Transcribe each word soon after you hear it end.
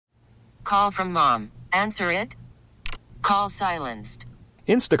Call from mom. Answer it. Call silenced.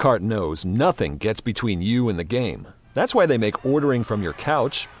 Instacart knows nothing gets between you and the game. That's why they make ordering from your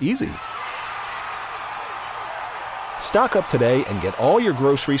couch easy. Stock up today and get all your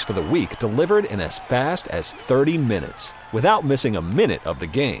groceries for the week delivered in as fast as 30 minutes without missing a minute of the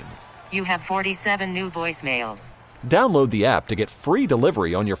game. You have 47 new voicemails. Download the app to get free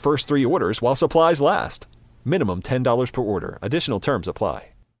delivery on your first 3 orders while supplies last. Minimum $10 per order. Additional terms apply.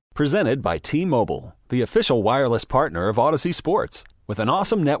 Presented by T-Mobile, the official wireless partner of Odyssey Sports. With an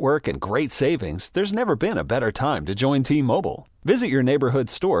awesome network and great savings, there's never been a better time to join T-Mobile. Visit your neighborhood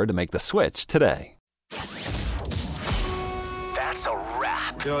store to make the switch today. That's a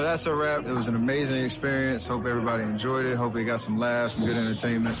wrap. Yo, that's a wrap. It was an amazing experience. Hope everybody enjoyed it. Hope we got some laughs and good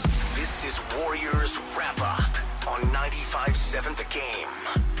entertainment. This is Warriors Wrap-Up on 95.7 The Game.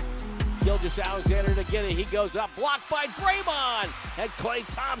 Gilgeous-Alexander to Giddey. He goes up, blocked by Draymond. And Klay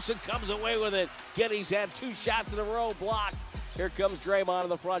Thompson comes away with it. Giddey's had 2 shots in a row blocked. Here comes Draymond in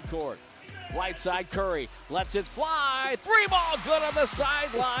the front court. Right side, Curry lets it fly. 3 ball good on the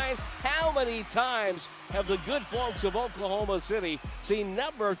sideline. How many times have the good folks of Oklahoma City seen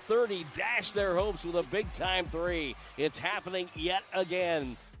number 30 dash their hopes with a big-time 3? It's happening yet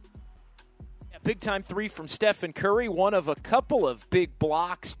again. Big-time 3 from Stephen Curry, one of a couple of big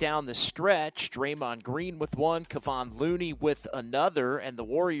blocks down the stretch. Draymond Green with one, Kevon Looney with another, and the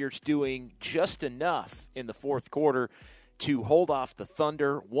Warriors doing just enough in the fourth quarter to hold off the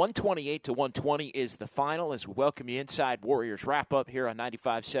Thunder. 128-120 is the final as we welcome you inside Warriors Wrap-Up here on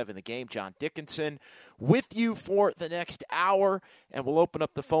 95.7 The Game. John Dickinson with you for the next hour, and we'll open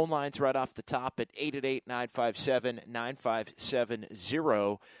up the phone lines right off the top at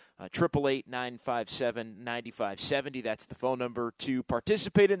 888-957-9570. 888-957-9570. That's the phone number to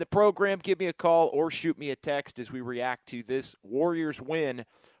participate in the program. Give me a call or shoot me a text as we react to this Warriors win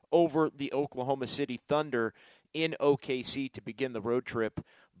over the Oklahoma City Thunder in OKC to begin the road trip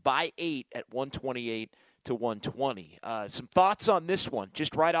by 8 at 128-120. Some thoughts on this one.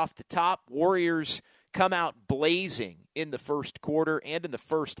 Just right off the top, Warriors come out blazing in the first quarter and in the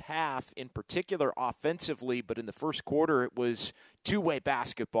first half, in particular offensively, but in the first quarter it was two-way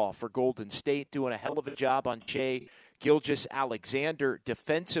basketball for Golden State, doing a hell of a job on Shai Gilgeous-Alexander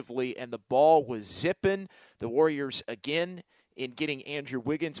defensively, and the ball was zipping. The Warriors, again, in getting Andrew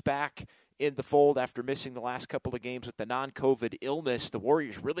Wiggins back in the fold after missing the last couple of games with the non-COVID illness, the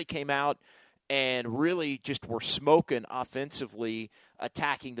Warriors really came out and really just were smoking offensively,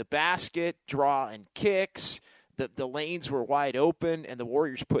 attacking the basket, draw and kicks. The lanes were wide open, and the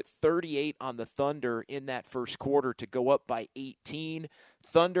Warriors put 38 on the Thunder in that first quarter to go up by 18.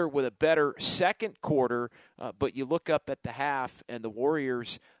 Thunder with a better second quarter, but you look up at the half, and the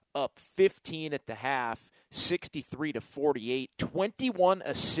Warriors up 15 at the half, 63-48, 21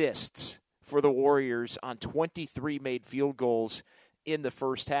 assists for the Warriors on 23 made field goals in the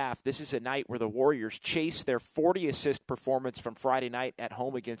first half. This is a night where the Warriors chase their 40-assist performance from Friday night at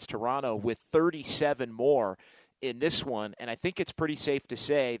home against Toronto with 37 more in this one. And I think it's pretty safe to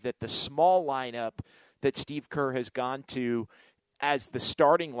say that the small lineup that Steve Kerr has gone to as the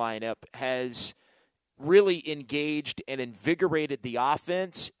starting lineup has really engaged and invigorated the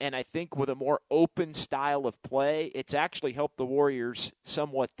offense. And I think with a more open style of play, it's actually helped the Warriors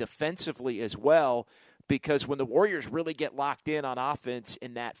somewhat defensively as well, because when the Warriors really get locked in on offense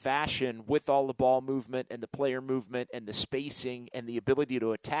in that fashion with all the ball movement and the player movement and the spacing and the ability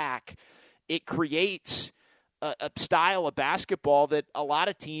to attack, it creates a style of basketball that a lot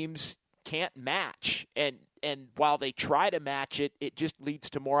of teams can't match. And while they try to match it, it just leads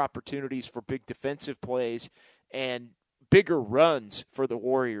to more opportunities for big defensive plays and bigger runs for the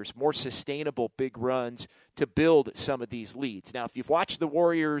Warriors, more sustainable big runs to build some of these leads. Now, if you've watched the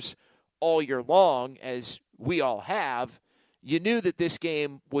Warriors all year long, as we all have, you knew that this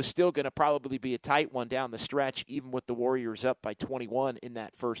game was still going to probably be a tight one down the stretch, even with the Warriors up by 21 in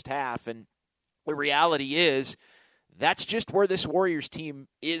that first half. And the reality is that's just where this Warriors team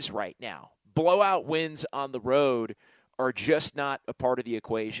is right now. Blowout wins on the road are just not a part of the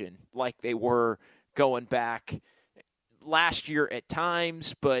equation like they were going back last year at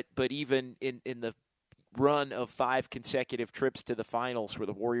times, but even in the run of 5 consecutive trips to the finals where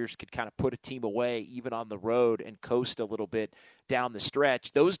the Warriors could kind of put a team away even on the road and coast a little bit down the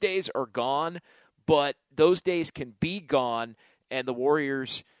stretch. Those days are gone, but those days can be gone, and the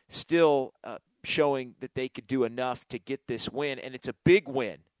Warriors still showing that they could do enough to get this win, and it's a big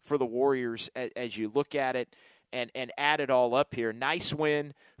win for the Warriors as you look at it and add it all up here. Nice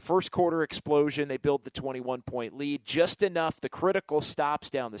win, first quarter explosion. They build the 21-point lead, just enough, the critical stops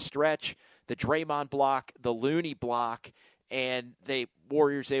down the stretch, the Draymond block, the Looney block, and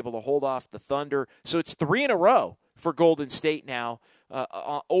Warriors able to hold off the Thunder. So it's 3 in a row for Golden State now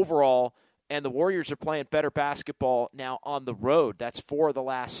overall, and the Warriors are playing better basketball now on the road. That's 4 of the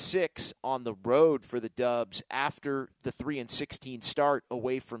last 6 on the road for the Dubs after the 3-16 start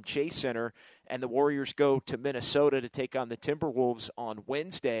away from Chase Center, and the Warriors go to Minnesota to take on the Timberwolves on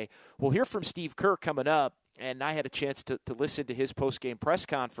Wednesday. We'll hear from Steve Kerr coming up, and I had a chance to listen to his post-game press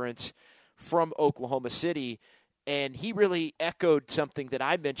conference from Oklahoma City, and he really echoed something that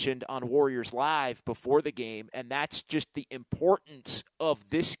I mentioned on Warriors Live before the game, and that's just the importance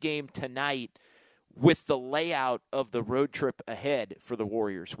of this game tonight with the layout of the road trip ahead for the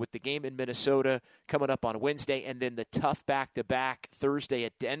Warriors, with the game in Minnesota coming up on Wednesday and then the tough back-to-back Thursday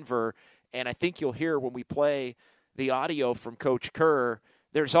at Denver. And I think you'll hear when we play the audio from Coach Kerr,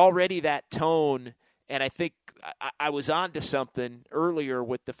 there's already that tone. And I think I was on to something earlier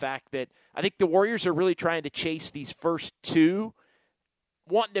with the fact that I think the Warriors are really trying to chase these first 2,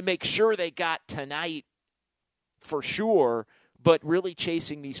 wanting to make sure they got tonight for sure, but really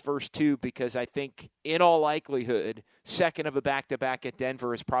chasing these first 2 because I think in all likelihood, second of a back-to-back at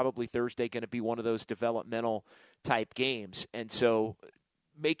Denver is probably Thursday going to be one of those developmental type games. And so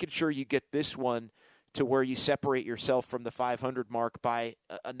making sure you get this one to where you separate yourself from the 500 mark by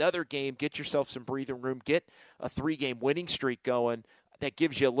another game, get yourself some breathing room, get a 3-game winning streak going. That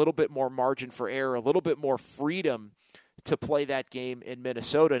gives you a little bit more margin for error, a little bit more freedom to play that game in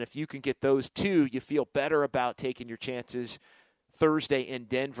Minnesota. And if you can get those 2, you feel better about taking your chances Thursday in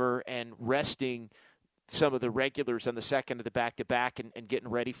Denver and resting some of the regulars on the second of the back-to-back and getting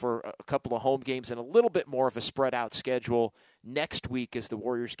ready for a couple of home games and a little bit more of a spread-out schedule next week as the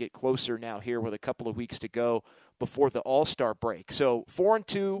Warriors get closer now here with a couple of weeks to go before the All-Star break. So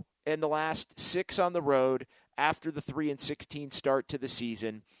 4-2 in the last 6 on the road after the 3-16 start to the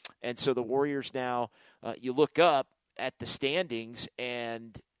season. And so the Warriors now, you look up at the standings,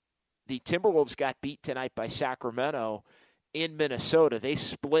 and the Timberwolves got beat tonight by Sacramento in Minnesota. They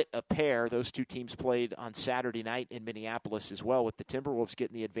split a pair. Those 2 teams played on Saturday night in Minneapolis as well, with the Timberwolves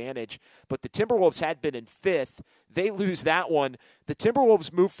getting the advantage. But the Timberwolves had been in 5th. They lose that one. The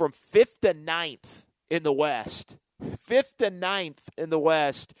Timberwolves move from 5th to 9th in the West. 5th to 9th in the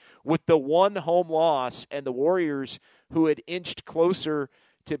West with the 1 home loss, and the Warriors, who had inched closer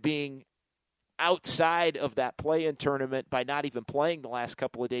to being outside of that play-in tournament by not even playing the last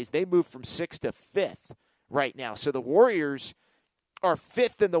couple of days, they moved from 6th to 5th. Right now. So the Warriors are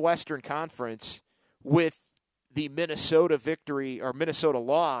 5th in the Western Conference with the Minnesota victory or Minnesota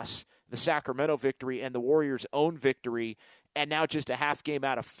loss, the Sacramento victory, and the Warriors' own victory, and now just a half game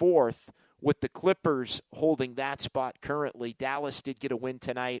out of 4th with the Clippers holding that spot currently. Dallas did get a win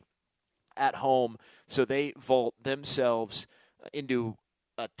tonight at home, so they vault themselves into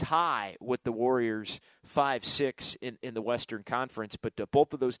a tie with the Warriors 5-6 in the Western Conference. But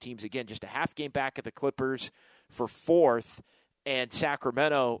both of those teams, again, just a half game back of the Clippers for 4th, and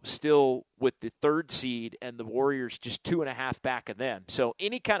Sacramento still with the 3rd seed, and the Warriors just 2.5 back of them. So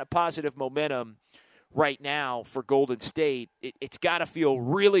any kind of positive momentum right now for Golden State, it's got to feel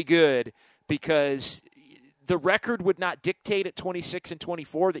really good, because the record would not dictate at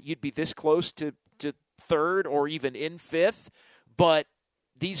 26-24 that you'd be this close to 3rd or even in 5th, but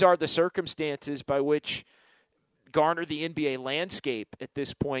these are the circumstances by which garner the NBA landscape at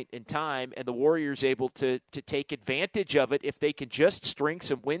this point in time, and the Warriors able to take advantage of it if they can just string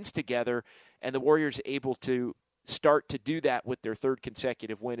some wins together, and the Warriors able to start to do that with their 3rd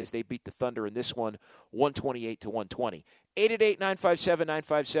consecutive win as they beat the Thunder in this one 128-120.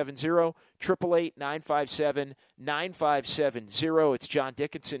 888-957-9570, 888-957-9570. It's John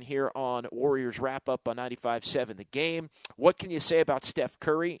Dickinson here on Warriors Wrap-Up on 95.7 The Game. What can you say about Steph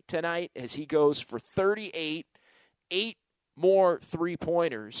Curry tonight as he goes for 38, 8 more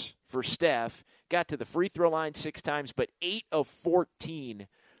three-pointers for Steph, got to the free throw line 6 times, but 8 of 14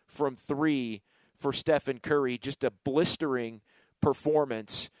 from 3 for Stephen Curry. Just a blistering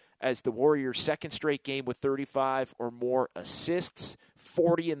performance as the Warriors' second straight game with 35 or more assists,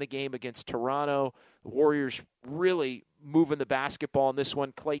 40 in the game against Toronto. The Warriors really moving the basketball in this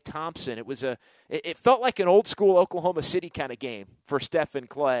one. Klay Thompson, it felt like an old-school Oklahoma City kind of game for Steph and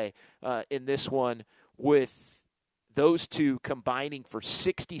Klay in this one, with those two combining for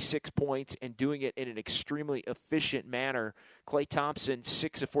 66 points and doing it in an extremely efficient manner. Klay Thompson,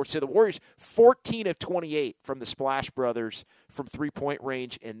 6 of 4. So the Warriors, 14 of 28 from the Splash Brothers from three-point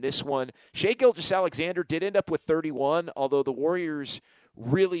range in this one. Shai Gilgeous-Alexander did end up with 31, although the Warriors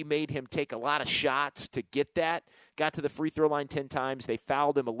really made him take a lot of shots to get that. Got to the free throw line 10 times. They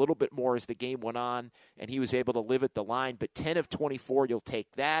fouled him a little bit more as the game went on, and he was able to live at the line. But 10 of 24, you'll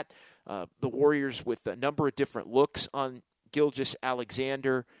take that. The Warriors with a number of different looks on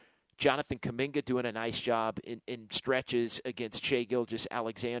Gilgeous-Alexander. Jonathan Kuminga doing a nice job in stretches against Shai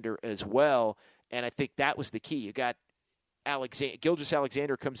Gilgeous-Alexander as well. And I think that was the key. You got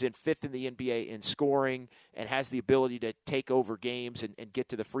Gilgeous-Alexander comes in 5th in the NBA in scoring and has the ability to take over games and get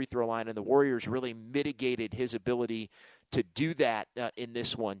to the free throw line. And the Warriors really mitigated his ability to do that in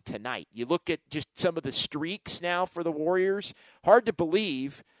this one tonight. You look at just some of the streaks now for the Warriors. Hard to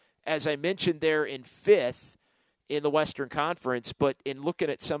believe, as I mentioned, they're in 5th in the Western Conference, but in looking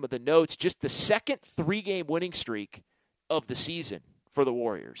at some of the notes, just the second 3-game winning streak of the season for the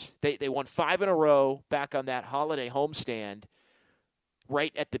Warriors. They won 5 in a row back on that holiday homestand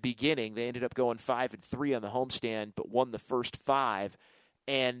right at the beginning. They ended up going 5-3 on the homestand, but won the first 5.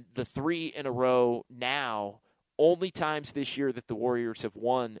 And the 3 in a row now, only times this year that the Warriors have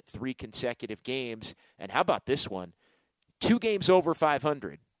won 3 consecutive games. And how about this one? 2 games over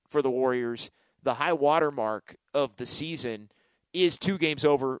 500 for the Warriors. The high water mark of the season is 2 games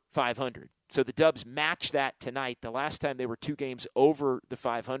over 500. So the Dubs match that tonight. The last time they were 2 games over the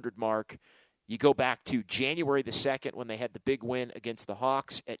 500 mark, you go back to January the 2nd when they had the big win against the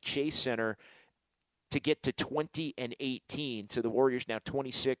Hawks at Chase Center to get to 20-18. So the Warriors now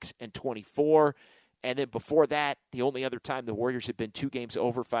 26-24. And then before that, the only other time the Warriors had been 2 games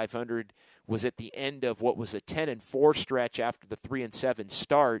over 500 was at the end of what was a 10-4 stretch after the 3-7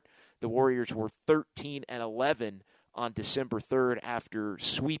 start. The Warriors were 13-11 on December 3rd after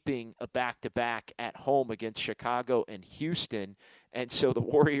sweeping a back-to-back at home against Chicago and Houston. And so the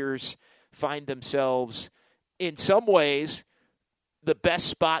Warriors find themselves, in some ways, the best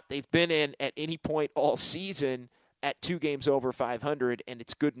spot they've been in at any point all season at 2 games over 500, and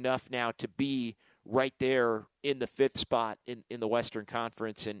it's good enough now to be right there in the 5th spot in the Western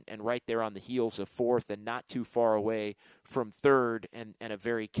Conference and right there on the heels of 4th and not too far away from 3rd and a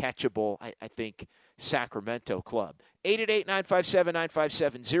very catchable, I think, Sacramento club.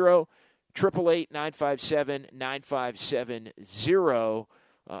 888-957-9570, 888-957-9570.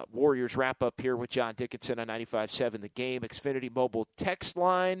 Warriors wrap up here with John Dickinson on 95.7 The Game. Xfinity Mobile text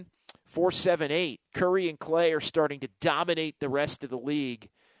line 478. Curry and Clay are starting to dominate the rest of the league.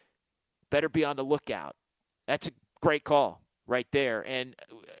 Better be on the lookout. That's a great call right there. And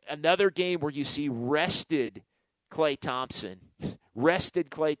another game where you see rested Klay Thompson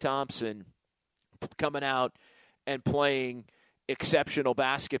coming out and playing exceptional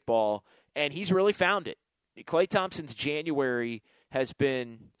basketball, and he's really found it. Klay Thompson's January has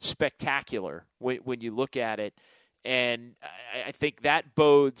been spectacular when you look at it, and I think that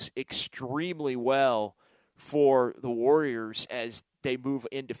bodes extremely well for the Warriors as they move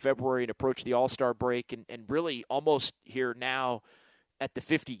into February and approach the All-Star break and really almost here now at the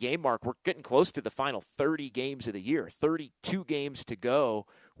 50-game mark. We're getting close to the final 30 games of the year, 32 games to go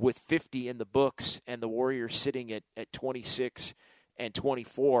with 50 in the books, and the Warriors sitting at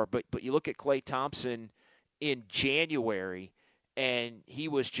 26-24. But you look at Klay Thompson in January, and he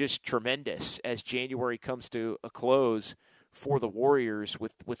was just tremendous as January comes to a close for the Warriors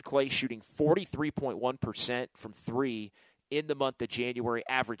with Klay shooting 43.1% from 3 in the month of January,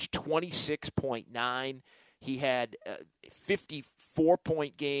 averaged 26.9. He had a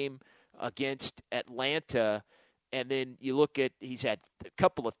 54-point game against Atlanta. And then you look at, he's had a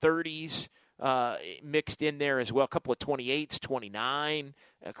couple of 30s mixed in there as well, a couple of 28s, 29.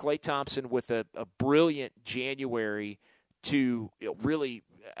 Klay Thompson with a brilliant January to really,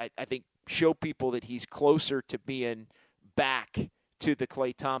 I think, show people that he's closer to being back to the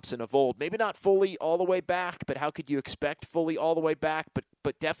Klay Thompson of old. Maybe not fully all the way back, but how could you expect fully all the way back?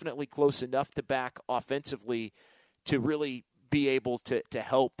 But definitely close enough to back offensively to really be able to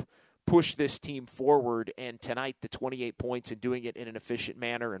help push this team forward. And tonight, the 28 points and doing it in an efficient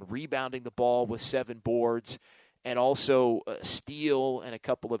manner and rebounding the ball with 7 boards and also a steal and a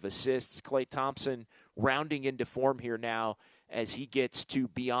couple of assists. Klay Thompson rounding into form here now as he gets to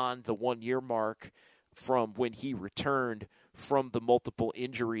beyond the 1-year mark from when he returned from the multiple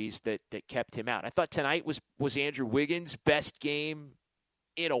injuries that kept him out. I thought tonight was Andrew Wiggins' best game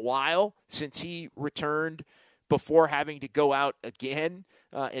in a while since he returned before having to go out again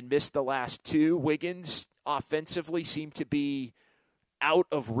and miss the last 2. Wiggins offensively seemed to be out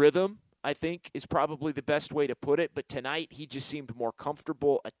of rhythm, I think is probably the best way to put it. But tonight he just seemed more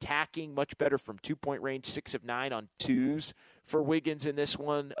comfortable attacking, much better from 2-point range, 6 of 9 on 2s for Wiggins in this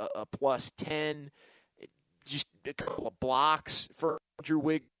one, a plus 10. Just a couple of blocks for Andrew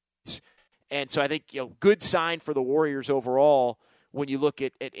Wiggins. And so I think, good sign for the Warriors overall when you look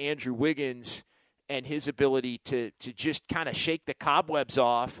at Andrew Wiggins and his ability to just kind of shake the cobwebs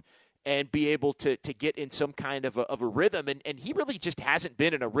off and be able to get in some kind of a rhythm. And he really just hasn't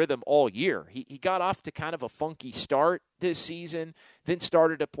been in a rhythm all year. He got off to kind of a funky start this season, then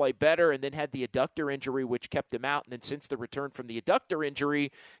started to play better, and then had the adductor injury, which kept him out. And then since the return from the adductor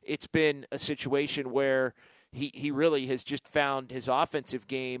injury, it's been a situation where he really has just found his offensive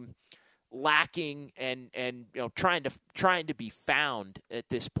game lacking and trying to be found at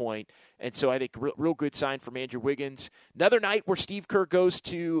this point. And so I think real good sign from Andrew Wiggins. Another night where Steve Kerr goes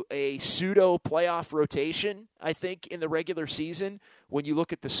to a pseudo playoff rotation, I think, in the regular season. When you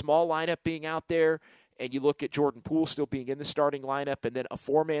look at the small lineup being out there and you look at Jordan Poole still being in the starting lineup, and then a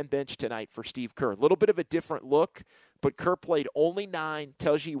 4-man bench tonight for Steve Kerr. A little bit of a different look, but Kerr played only 9,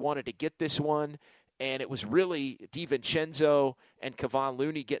 tells you he wanted to get this one. And it was really DiVincenzo and Kevon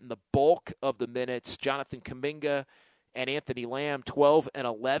Looney getting the bulk of the minutes. Jonathan Kuminga and Anthony Lamb, 12 and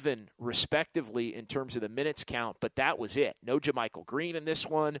 11, respectively, in terms of the minutes count. But that was it. No JaMychal Green in this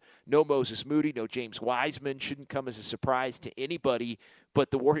one. No Moses Moody. No James Wiseman. Shouldn't come as a surprise to anybody. But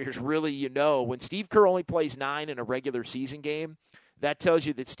the Warriors really, when Steve Kerr only plays 9 in a regular season game, that tells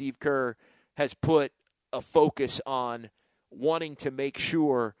you that Steve Kerr has put a focus on wanting to make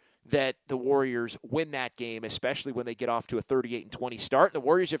sure that the Warriors win that game, especially when they get off to a 38-20 start. And the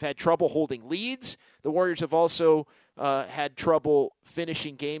Warriors have had trouble holding leads. The Warriors have also had trouble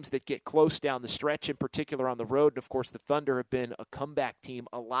finishing games that get close down the stretch, in particular on the road. And, of course, the Thunder have been a comeback team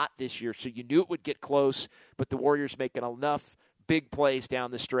a lot this year, so you knew it would get close, but the Warriors making enough big plays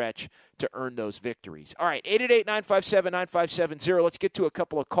down the stretch to earn those victories. All right, 888-957-9570. Let's get to a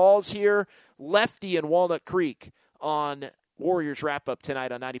couple of calls here. Lefty in Walnut Creek on Warriors wrap-up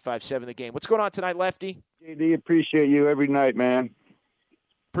tonight on 95.7 The Game. What's going on tonight, Lefty? JD, appreciate you every night, man.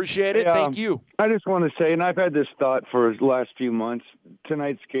 Appreciate it. Thank you. I just want to say, and I've had this thought for the last few months,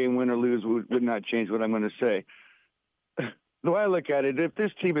 tonight's game, win or lose, would not change what I'm going to say. The way I look at it, if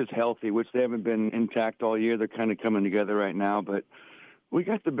this team is healthy, which they haven't been intact all year, they're kind of coming together right now, but we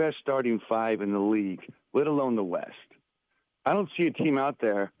got the best starting 5 in the league, let alone the West. I don't see a team out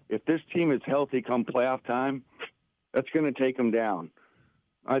there, if this team is healthy come playoff time, that's going to take them down.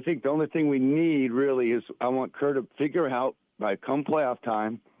 I think the only thing we need really is I want Kerr to figure out by come playoff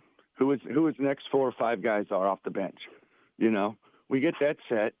time who his next 4 or 5 guys are off the bench. We get that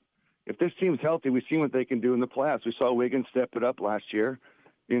set. If this team's healthy, we've seen what they can do in the playoffs. We saw Wiggins step it up last year.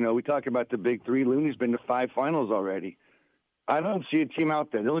 We talk about the big 3. Looney's been to 5 finals already. I don't see a team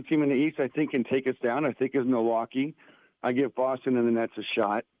out there. The only team in the East I think can take us down, I think, is Milwaukee. I give Boston and the Nets a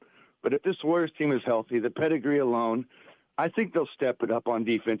shot. But if this Warriors team is healthy, the pedigree alone, I think they'll step it up on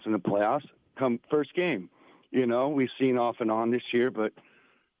defense in the playoffs come first game. We've seen off and on this year, but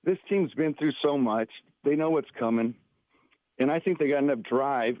this team's been through so much. They know what's coming. And I think they got enough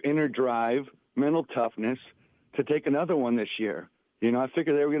drive, inner drive, mental toughness to take another one this year. I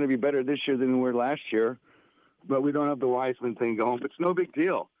figured they were going to be better this year than we were last year, but we don't have the Wiseman thing going. But it's no big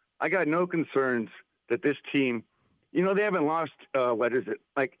deal. I got no concerns that this team – they haven't lost,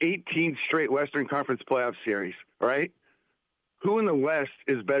 18 straight Western Conference playoff series, right? Who in the West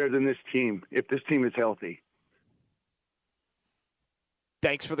is better than this team if this team is healthy?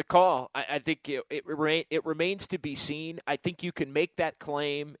 Thanks for the call. I think it remains to be seen. I think you can make that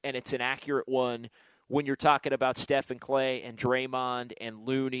claim, and it's an accurate one, when you're talking about Steph and Clay and Draymond and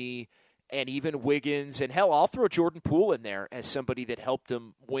Looney and even Wiggins, and hell, I'll throw Jordan Poole in there as somebody that helped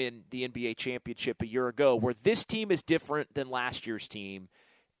him win the NBA championship a year ago, where this team is different than last year's team,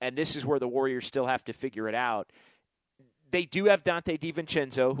 and this is where the Warriors still have to figure it out. They do have Dante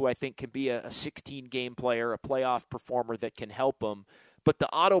DiVincenzo, who I think can be a 16-game player, a playoff performer that can help them, but the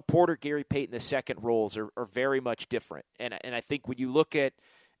Otto Porter, Gary Payton II roles are very much different, and I think when you look at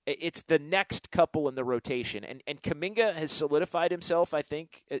it's the next couple in the rotation. And Kuminga has solidified himself, I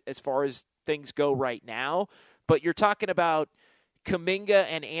think, as far as things go right now. But you're talking about Kuminga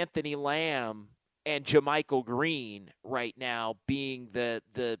and Anthony Lamb and JaMychal Green right now being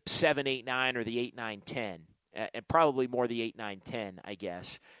the 7, 8, 9 or the 8, 9, 10. And probably more the 8, 9, 10, I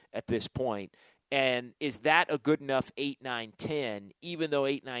guess, at this point. And is that a good enough 8, 9, 10, even though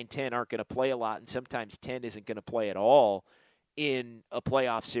 8, 9, 10 aren't going to play a lot, and sometimes 10 isn't going to play at all in a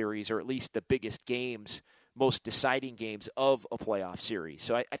playoff series, or at least the biggest games, most deciding games of a playoff series.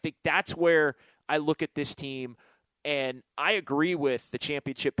 So I think that's where I look at this team, and I agree with the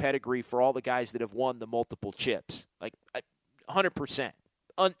championship pedigree for all the guys that have won the multiple chips. 100%.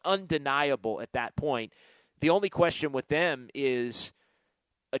 Undeniable at that point. The only question with them is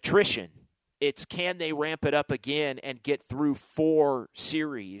attrition. It's can they ramp it up again and get through 4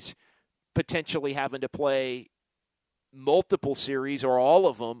 series, potentially having to play multiple series or all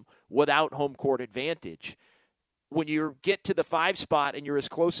of them without home court advantage. when you get to the 5 spot and you're as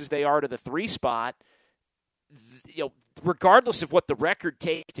close as they are to the 3 spot, regardless of what the record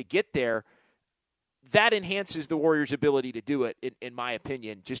takes to get there, that enhances the Warriors' ability to do it, in my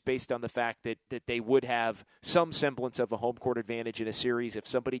opinion, just based on the fact that they would have some semblance of a home court advantage in a series. If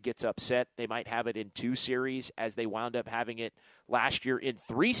somebody gets upset, they might have it in 2 series, as they wound up having it last year in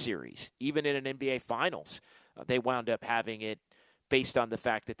 3 series. Even in an NBA Finals, they wound up having it based on the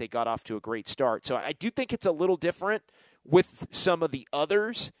fact that they got off to a great start. So I do think it's a little different with some of the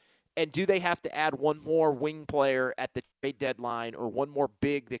others. And do they have to add one more wing player at the trade deadline, or one more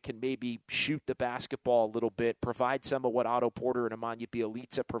big that can maybe shoot the basketball a little bit, provide some of what Otto Porter and Nemanja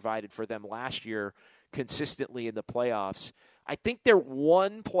Bjelica provided for them last year consistently in the playoffs? I think they're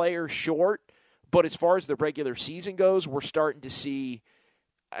one player short, but as far as the regular season goes, we're starting to see,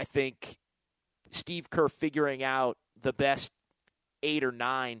 I think, Steve Kerr figuring out the best 8 or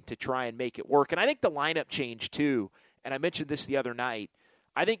 9 to try and make it work. And I think the lineup change too, and I mentioned this the other night,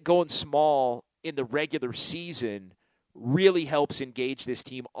 I think going small in the regular season really helps engage this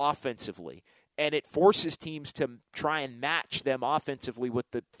team offensively. And it forces teams to try and match them offensively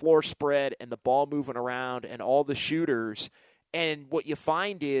with the floor spread and the ball moving around and all the shooters. And what you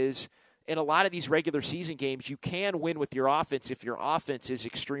find is, in a lot of these regular season games, you can win with your offense if your offense is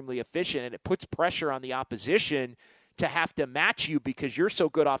extremely efficient. And it puts pressure on the opposition to have to match you because you're so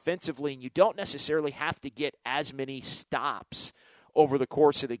good offensively, and you don't necessarily have to get as many stops over the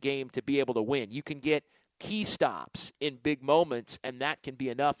course of the game to be able to win. You can get key stops in big moments, and that can be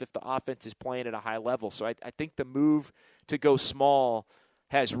enough if the offense is playing at a high level. So I think the move to go small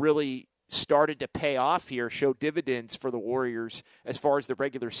has really started to pay off here, show dividends for the Warriors as far as the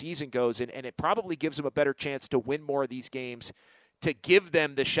regular season goes, and it probably gives them a better chance to win more of these games, to give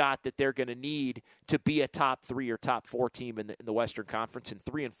them the shot that they're going to need to be a top 3 or top 4 team in the Western Conference. And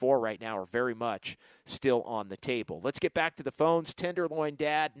 3 and 4 right now are very much still on the table. Let's get back to the phones. Tenderloin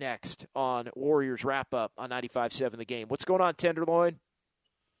Dad next on Warriors Wrap Up on 95.7 The Game. What's going on, Tenderloin?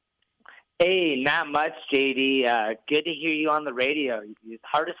 Hey, not much, JD. Good to hear you on the radio. You're the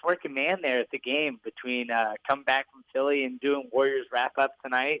hardest working man there at the game between coming back from Philly and doing Warriors Wrap Up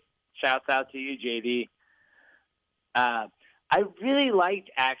tonight. Shouts out to you, JD. I really liked,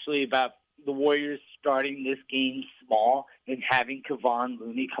 actually, about the Warriors starting this game small and having Kevon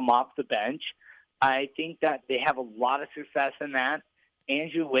Looney come off the bench. I think that they have a lot of success in that.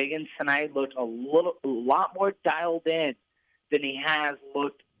 Andrew Wiggins tonight looked a lot more dialed in than he has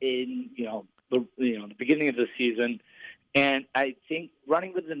looked in the beginning of the season. And I think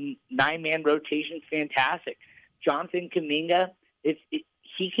running with the 9-man rotation is fantastic. Jonathan Kuminga,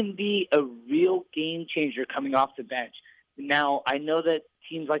 he can be a real game changer coming off the bench. Now, I know that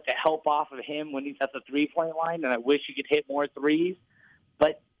teams like to help off of him when he's at the 3-point line, and I wish he could hit more threes,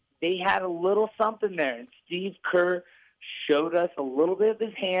 but they had a little something there. And Steve Kerr showed us a little bit of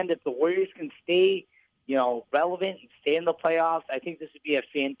his hand. If the Warriors can stay, relevant and stay in the playoffs, I think this would be a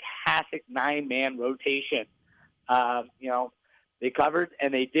fantastic 9-man rotation. They covered,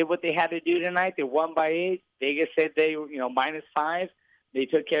 and they did what they had to do tonight. They won by 8. Vegas said they were, -5. They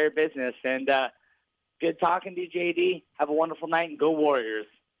took care of business, and good talking to you, JD. Have a wonderful night, and go Warriors.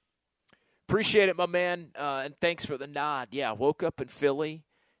 Appreciate it, my man, and thanks for the nod. Yeah, woke up in Philly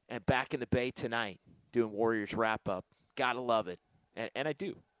and back in the Bay tonight doing Warriors Wrap-Up. Gotta love it, and I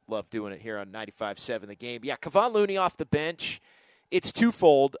do love doing it here on 95.7 The Game. Yeah, Kevon Looney off the bench. It's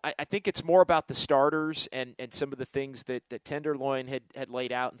twofold. I think it's more about the starters and some of the things that Tenderloin had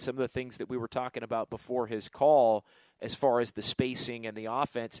laid out and some of the things that we were talking about before his call as far as the spacing and the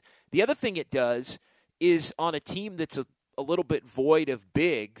offense. The other thing it does is on a team that's a little bit void of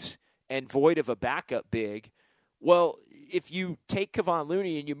bigs and void of a backup big, well, if you take Kevon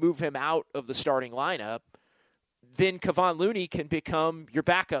Looney and you move him out of the starting lineup, then Kevon Looney can become your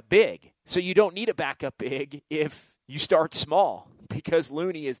backup big. So you don't need a backup big if you start small, because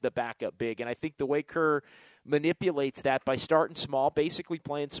Looney is the backup big. And I think the way Kerr manipulates that by starting small, basically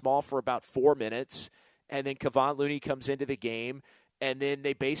playing small for about 4 minutes, and then Kevon Looney comes into the game, and then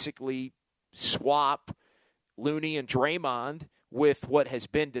they basically swap Looney and Draymond with what has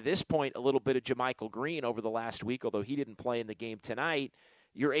been to this point a little bit of JaMychal Green over the last week, although he didn't play in the game tonight.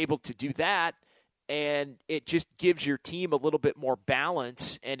 You're able to do that, and it just gives your team a little bit more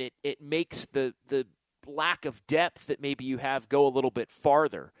balance, and it makes the lack of depth that maybe you have go a little bit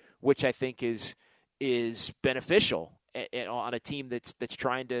farther, which I think is beneficial on a team that's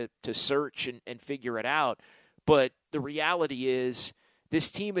trying to search and figure it out. But the reality is this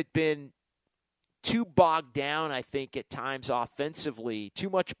team had been too bogged down, I think, at times offensively, too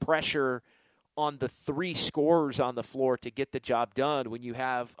much pressure on the 3 scorers on the floor to get the job done when you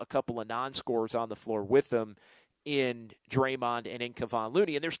have a couple of non-scorers on the floor with them. in Draymond and in Kevon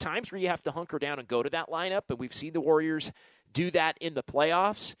Looney. And there's times where you have to hunker down and go to that lineup, and we've seen the Warriors do that in the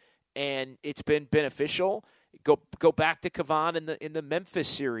playoffs, and it's been beneficial. Go back to Kevon in the Memphis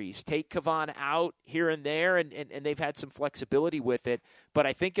series. Take Kevon out here and there, and they've had some flexibility with it. But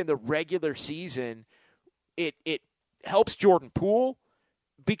I think in the regular season, it helps Jordan Poole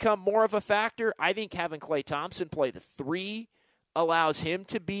become more of a factor. I think having Klay Thompson play the 3 allows him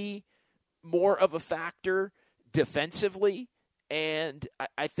to be more of a factor defensively, and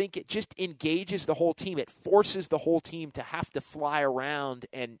I think it just engages the whole team. It forces the whole team to have to fly around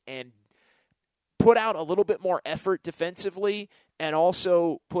and put out a little bit more effort defensively, and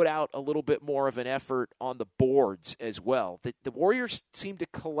also put out a little bit more of an effort on the boards as well. The Warriors seem to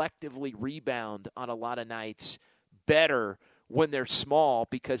collectively rebound on a lot of nights better when they're small,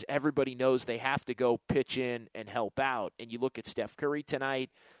 because everybody knows they have to go pitch in and help out. And you look at Steph Curry tonight,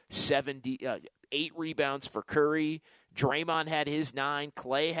 8 rebounds for Curry. Draymond had his 9.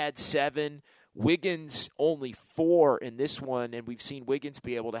 Klay had 7. Wiggins only 4 in this one, and we've seen Wiggins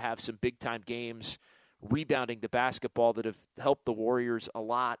be able to have some big-time games rebounding the basketball that have helped the Warriors a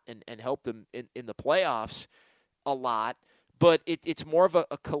lot and helped them in the playoffs a lot. But it's more of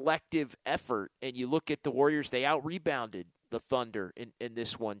a collective effort, and you look at the Warriors, they out-rebounded the Thunder in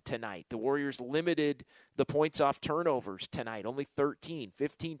this one tonight. The Warriors limited the points off turnovers tonight, only 13.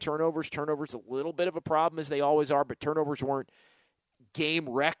 15 turnovers. Turnovers a little bit of a problem, as they always are, but turnovers weren't game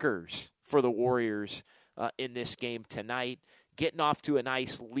wreckers for the Warriors in this game tonight. Getting off to a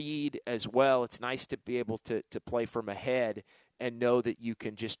nice lead as well. It's nice to be able to play from ahead and know that you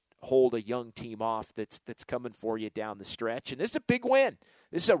can just hold a young team off that's coming for you down the stretch. And this is a big win.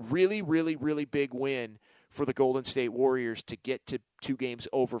 This is a really, really, really big win for the Golden State Warriors to get to 2 games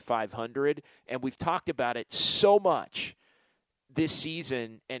over 500. And we've talked about it so much this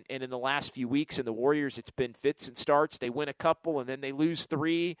season and in the last few weeks. And the Warriors, it's been fits and starts. They win a couple, and then they lose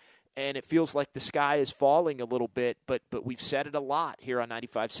 3. And it feels like the sky is falling a little bit. But we've said it a lot here on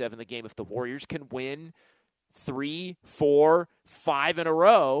 95.7 The Game. If the Warriors can win 3, 4, 5 in a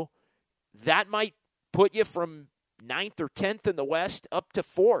row, that might put you from 9th or 10th in the West up to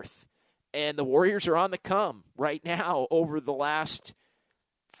 4th. And the Warriors are on the come right now. Over the last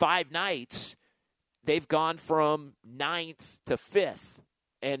 5 nights, they've gone from 9th to 5th.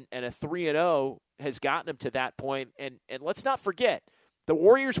 And a 3-0 has gotten them to that point. And let's not forget, the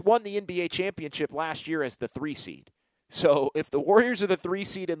Warriors won the NBA championship last year as the 3 seed. So if the Warriors are the 3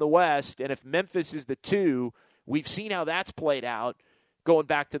 seed in the West, and if Memphis is the 2, we've seen how that's played out going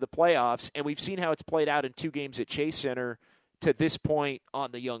back to the playoffs, and we've seen how it's played out in 2 games at Chase Center to this point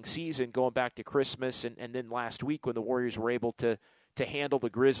on the young season, going back to Christmas, and then last week when the Warriors were able to handle the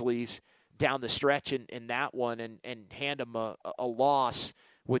Grizzlies down the stretch in that one and hand them a loss,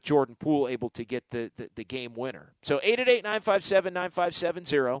 with Jordan Poole able to get the game winner. So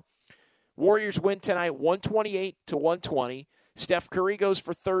 888-957-9570. Warriors win tonight 128-120. Steph Curry goes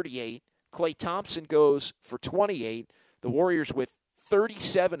for 38. Klay Thompson goes for 28. The Warriors with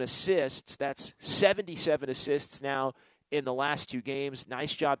 37 assists. That's 77 assists now in the last 2 games.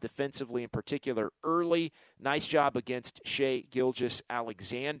 Nice job defensively, in particular early. Nice job against Shai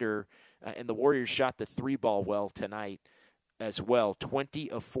Gilgeous-Alexander. And the Warriors shot the 3-ball well tonight as well.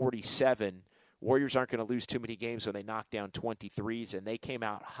 20 of 47. Warriors aren't going to lose too many games when they knock down 23s, and they came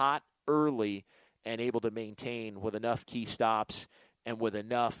out hot early and able to maintain with enough key stops and with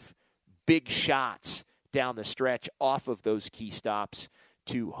enough big shots down the stretch off of those key stops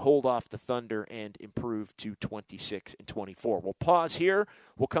to hold off the Thunder and improve to 26-24. We'll pause here.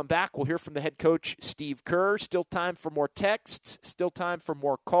 We'll come back. We'll hear from the head coach, Steve Kerr. Still time for more texts. Still time for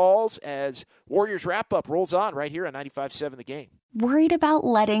more calls as Warriors wrap-up rolls on right here on 95.7 The Game. Worried about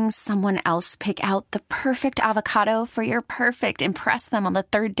letting someone else pick out the perfect avocado for your perfect impress them on the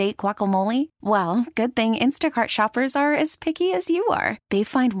 3rd date guacamole? Well, good thing Instacart shoppers are as picky as you are. They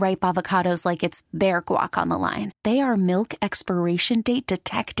find ripe avocados like it's their guac on the line. They are milk expiration date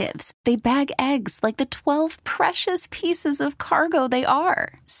detectives. They bag eggs like the 12 precious pieces of cargo they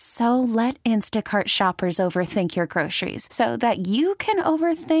are. So let Instacart shoppers overthink your groceries so that you can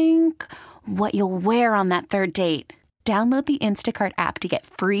overthink what you'll wear on that 3rd date. Download the Instacart app to get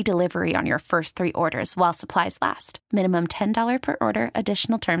free delivery on your first 3 orders while supplies last. Minimum $10 per order.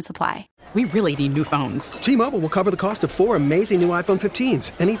 Additional terms apply. We really need new phones. T-Mobile will cover the cost of 4 amazing new iPhone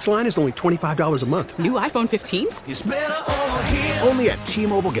 15s, and each line is only $25 a month. New iPhone 15s? It's better over here. Only at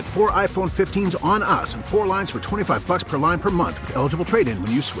T-Mobile, get 4 iPhone 15s on us and 4 lines for $25 per line per month with eligible trade-in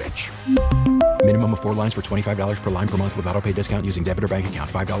when you switch. Minimum of 4 lines for $25 per line per month with autopay discount using debit or bank account.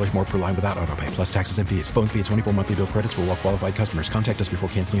 $5 more per line without autopay, plus taxes and fees. Phone fee at 24 monthly bill credits for well-qualified customers. Contact us before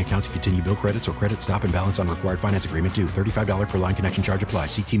canceling account to continue bill credits or credit stop and balance on required finance agreement due. $35 per line connection charge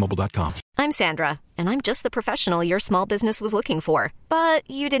applies. See T-Mobile.com. I'm Sandra, and I'm just the professional your small business was looking for. But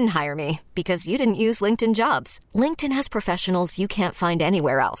you didn't hire me because you didn't use LinkedIn Jobs. LinkedIn has professionals you can't find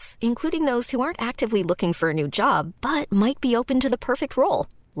anywhere else, including those who aren't actively looking for a new job, but might be open to the perfect role,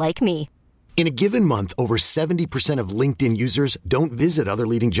 like me. In a given month, over 70% of LinkedIn users don't visit other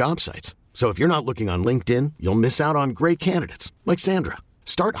leading job sites. So if you're not looking on LinkedIn, you'll miss out on great candidates like Sandra.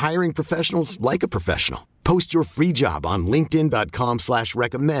 Start hiring professionals like a professional. Post your free job on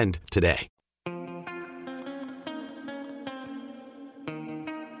linkedin.com/recommend today.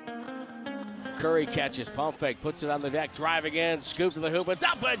 Curry catches, pump fake, puts it on the deck, driving in, scoop to the hoop, it's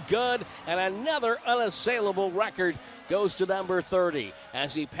up and good, and another unassailable record goes to number 30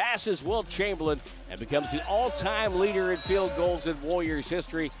 as he passes Wilt Chamberlain and becomes the all-time leader in field goals in Warriors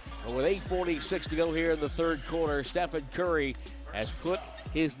history. And with 8:46 to go here in the third quarter, Stephen Curry has put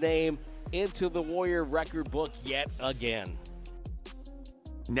his name into the Warrior record book yet again.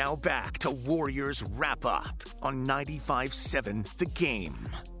 Now back to Warriors Wrap-Up on 95.7 The Game.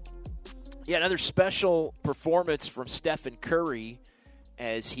 Yeah, another special performance from Stephen Curry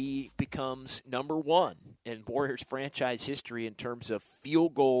as he becomes number one in Warriors franchise history in terms of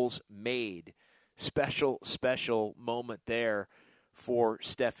field goals made. Special moment there for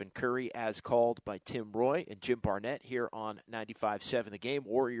Stephen Curry, as called by Tim Roy and Jim Barnett here on 95.7 The Game.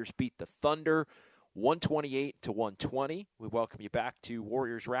 Warriors beat the Thunder 128-120. We welcome you back to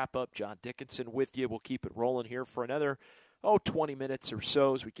Warriors Wrap-Up. John Dickinson with you. We'll keep it rolling here for another 20 minutes or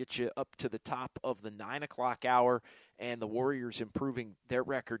so as we get you up to the top of the 9 o'clock hour, and the Warriors improving their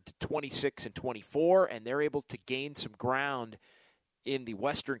record to 26-24, and they're able to gain some ground in the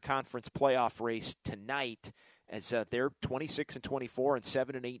Western Conference playoff race tonight as they're 26-24 and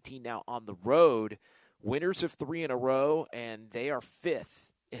 7-18 now on the road, winners of 3 in a row, and they are 5th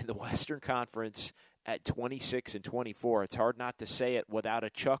in the Western Conference at 26-24. It's hard not to say it without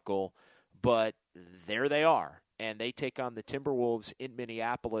a chuckle, but there they are. And they take on the Timberwolves in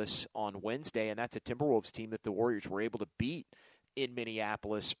Minneapolis on Wednesday, and that's a Timberwolves team that the Warriors were able to beat in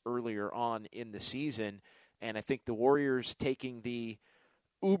Minneapolis earlier on in the season. And I think the Warriors taking the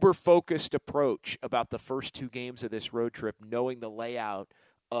uber-focused approach about the first 2 games of this road trip, knowing the layout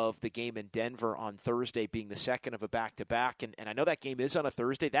of the game in Denver on Thursday being the second of a back-to-back. And I know that game is on a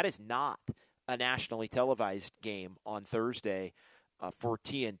Thursday. That is not a nationally televised game on Thursday for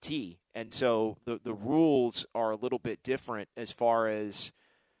TNT. And so the rules are a little bit different as far as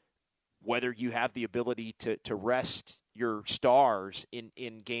whether you have the ability to rest your stars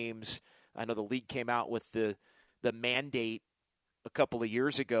in games. I know the league came out with the mandate a couple of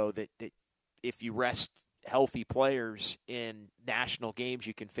years ago that if you rest healthy players in national games,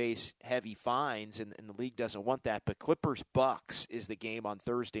 you can face heavy fines, and the league doesn't want that. But Clippers-Bucks is the game on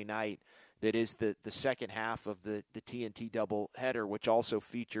Thursday night that is the second half of the TNT doubleheader, which also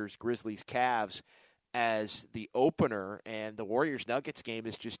features Grizzlies-Cavs as the opener. And the Warriors-Nuggets game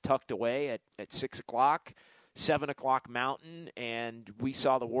is just tucked away at 6 o'clock, 7 o'clock Mountain. And we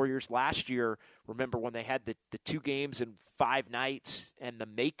saw the Warriors last year, remember when they had the 2 games in 5 nights and the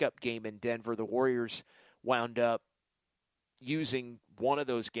makeup game in Denver, the Warriors wound up using one of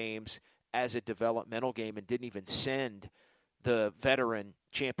those games as a developmental game and didn't even send the veteran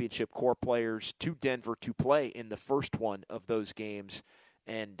championship core players to Denver to play in the first one of those games,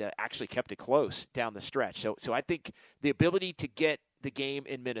 and actually kept it close down the stretch. So I think the ability to get the game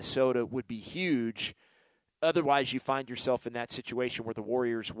in Minnesota would be huge. Otherwise, you find yourself in that situation where the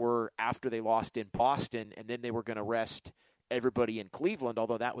Warriors were after they lost in Boston, and then they were going to rest everybody in Cleveland,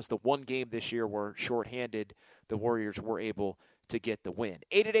 although that was the one game this year where shorthanded the Warriors were able to get the win.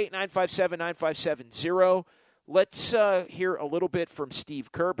 888-957-9570. Let's hear a little bit from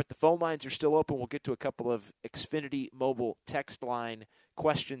Steve Kerr, but the phone lines are still open. We'll get to a couple of Xfinity mobile text line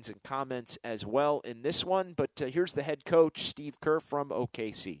questions and comments as well in this one. But here's the head coach, Steve Kerr from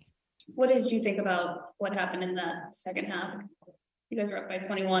OKC. What did you think about what happened in that second half? You guys were up by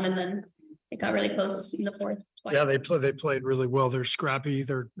 21, and then it got really close in the fourth. Yeah, they played really well. They're scrappy.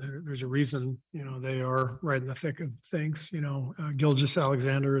 There's a reason, they are right in the thick of things.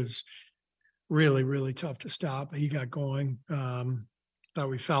 Gilgeous-Alexander is really, really tough to stop. He got going. Thought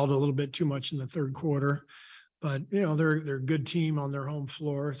we fouled a little bit too much in the third quarter, but they're a good team on their home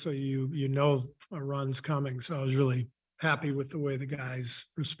floor, so you know a run's coming. So I was really happy with the way the guys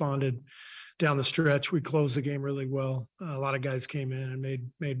responded down the stretch. We closed the game really well. A lot of guys came in and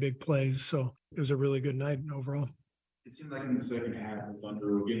made big plays, so it was a really good night overall. It seemed like in the second half, the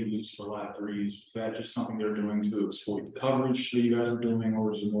Thunder were getting loose for a lot of threes. Is that just something they're doing to exploit the coverage that you guys are doing,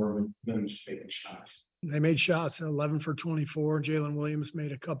 or is it more of them just taking shots? They made shots, 11 for 24. Jalen Williams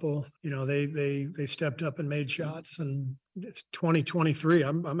made a couple. They stepped up and made shots, and it's 2023.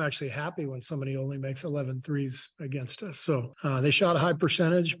 I'm actually happy when somebody only makes 11 threes against us. So they shot a high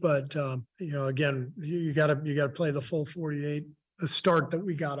percentage, but again, you got to play the full 48. The start that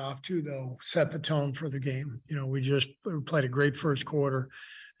we got off to, though, set the tone for the game. We played a great first quarter,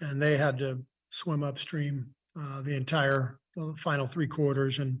 and they had to swim upstream the final three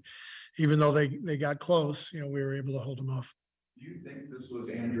quarters. And even though they got close, we were able to hold them off. Do you think this was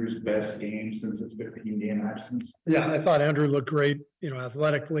Andrew's best game since his 15-game absence? Yeah, I thought Andrew looked great,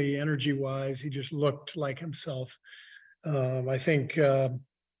 athletically, energy-wise. He just looked like himself. I think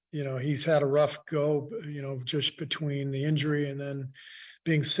he's had a rough go, just between the injury and then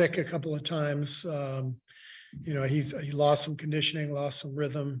being sick a couple of times. He lost some conditioning, lost some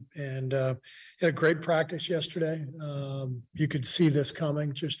rhythm, and he had a great practice yesterday. You could see this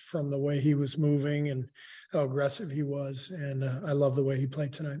coming just from the way he was moving and how aggressive he was. And I love the way he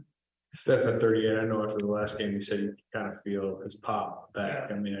played tonight. Steph at 38. I know after the last game, you said you kind of feel his pop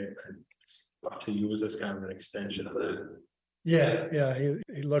back. I mean, to you, was this kind of an extension of that? Yeah.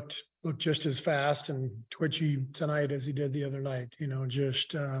 He looked just as fast and twitchy tonight as he did the other night.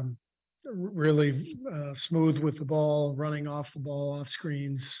 Just really smooth with the ball, running off the ball, off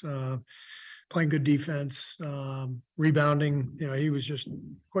screens, playing good defense, rebounding. He was just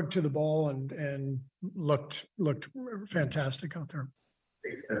quick to the ball and looked fantastic out there.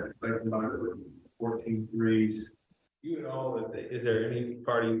 14 threes. Is there any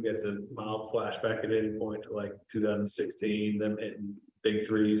part of you gets a mild flashback at any point to like 2016, them hitting big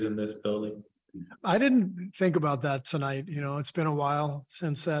threes in this building? I didn't think about that tonight. It's been a while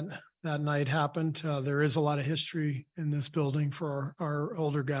since that night happened. There is a lot of history in this building for our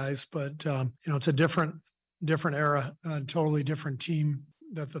older guys, but it's a different era, a totally different team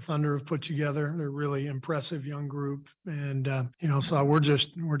that the Thunder have put together. They're a really impressive young group, and so we're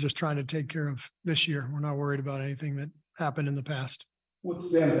just trying to take care of this year. We're not worried about anything that happened in the past. What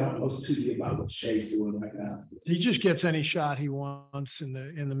stands out most to you about what Shai's doing right now? He just gets any shot he wants in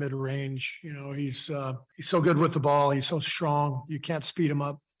the mid range. He's so good with the ball. He's so strong. You can't speed him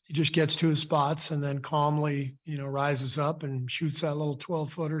up. He just gets to his spots and then calmly, rises up and shoots that little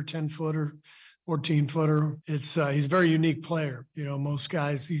 12-footer, 10-footer, 14-footer. He's a very unique player. Most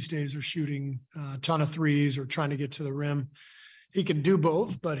guys these days are shooting a ton of threes or trying to get to the rim. He can do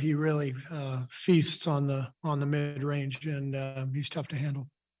both, but he really feasts on the mid range, and he's tough to handle.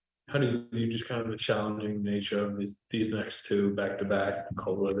 How do you view just kind of the challenging nature of these next two back-to-back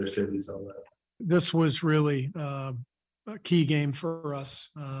cold weather cities, all that? This was really a key game for us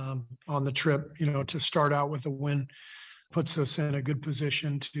on the trip. To start out with a win puts us in a good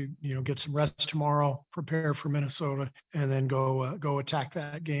position to get some rest tomorrow, prepare for Minnesota, and then go attack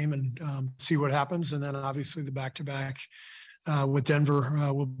that game and see what happens. And then obviously the back-to-back with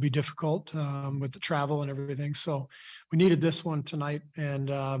Denver will be difficult with the travel and everything. So we needed this one tonight, and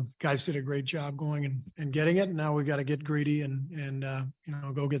guys did a great job going and getting it. And now we've got to get greedy and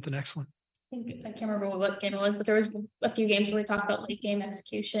go get the next one. I can't remember what game it was, but there was a few games where we talked about late game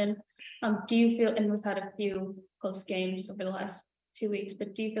execution. Do you feel, and we've had a few close games over the last 2 weeks,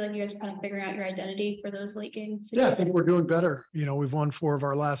 but do you feel like you guys are kind of figuring out your identity for those late games? Yeah, I think we're doing better. We've won 4 of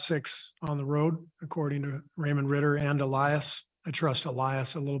our last 6 on the road, according to Raymond Ritter and Elias. I trust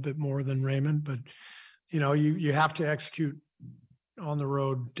Elias a little bit more than Raymond, but you have to execute on the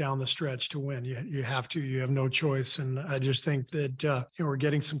road down the stretch to win. You have to. You have no choice. And I just think that we're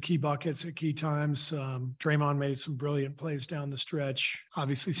getting some key buckets at key times. Draymond made some brilliant plays down the stretch.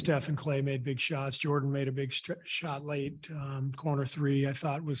 Obviously, Steph and Clay made big shots. Jordan made a big shot late. Corner 3, I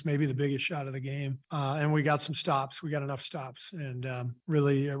thought, was maybe the biggest shot of the game. And we got some stops. We got enough stops, and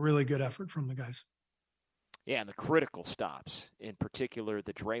really a really good effort from the guys. Yeah, and the critical stops, in particular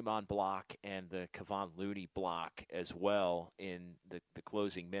the Draymond block and the Kevon Looney block as well in the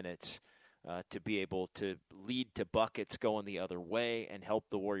closing minutes to be able to lead to buckets going the other way and help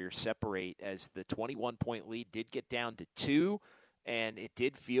the Warriors separate, as the 21-point lead did get down to 2, and it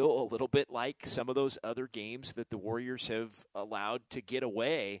did feel a little bit like some of those other games that the Warriors have allowed to get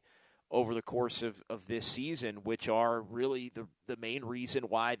away over the course of this season, which are really the main reason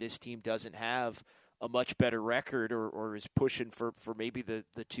why this team doesn't have a much better record or is pushing for maybe the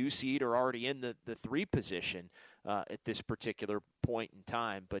 2 seed or already in the 3 position at this particular point in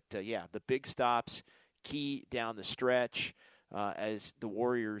time. But, the big stops, key down the stretch as the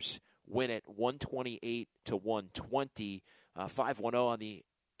Warriors win it 128-120, 5-1-0 on the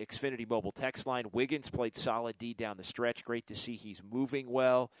Xfinity Mobile text line. Wiggins played solid D down the stretch. Great to see he's moving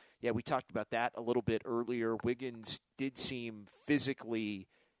well. Yeah, we talked about that a little bit earlier. Wiggins did seem physically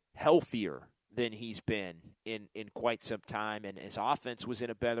healthier than he's been in quite some time, and his offense was in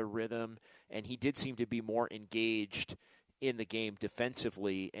a better rhythm, and he did seem to be more engaged in the game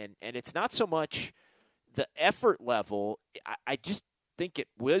defensively. And it's not so much the effort level. I just think it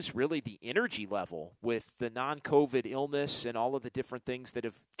was really the energy level with the non-COVID illness and all of the different things that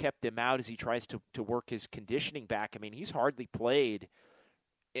have kept him out as he tries to work his conditioning back. I mean, he's hardly played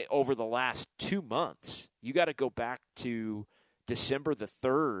over the last 2 months. You got to go back to December the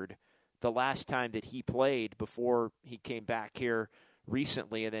 3rd, the last time that he played before he came back here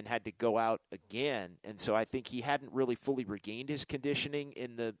recently and then had to go out again. And so I think he hadn't really fully regained his conditioning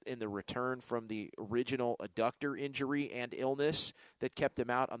in the return from the original adductor injury and illness that kept him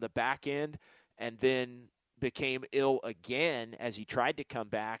out on the back end, and then became ill again as he tried to come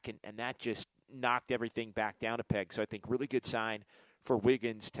back, and that just knocked everything back down a peg. So I think really good sign for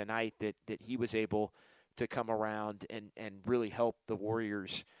Wiggins tonight that he was able to come around and really help the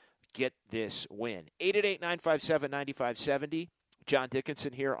Warriors get this win. 888-957-9570. John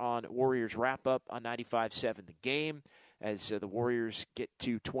Dickinson here on Warriors Wrap-Up on 95.7 The Game as the Warriors get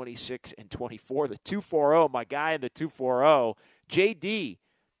to 26-24. The 2-4-0, my guy in the 2-4-0. JD,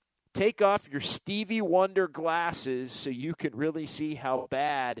 take off your Stevie Wonder glasses so you can really see how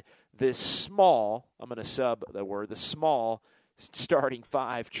bad this small, I'm going to sub the word, the small starting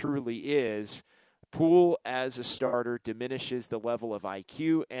five truly is. Poole as a starter diminishes the level of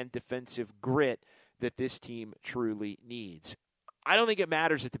IQ and defensive grit that this team truly needs. I don't think it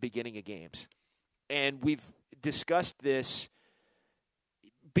matters at the beginning of games. And we've discussed this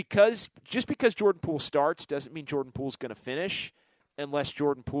because Jordan Poole starts doesn't mean Jordan Poole's going to finish unless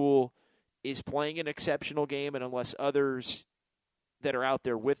Jordan Poole is playing an exceptional game and unless others that are out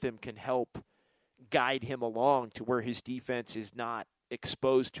there with him can help guide him along to where his defense is not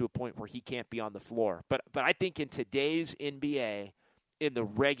exposed to a point where he can't be on the floor. But I think in today's NBA, in the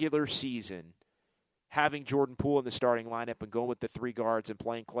regular season, having Jordan Poole in the starting lineup and going with the three guards and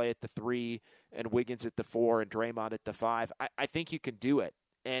playing Clay at the 3 and Wiggins at the 4 and Draymond at the 5, I think you can do it.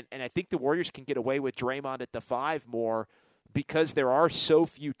 And I think the Warriors can get away with Draymond at the 5 more because there are so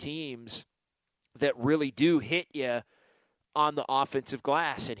few teams that really do hit you on the offensive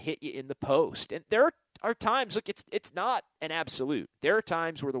glass and hit you in the post. And there are times, look, it's not an absolute. There are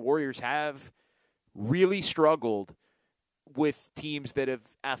times where the Warriors have really struggled with teams that have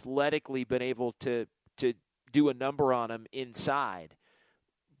athletically been able to do a number on them inside.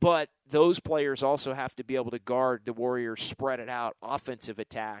 But those players also have to be able to guard the Warriors' spread it out offensive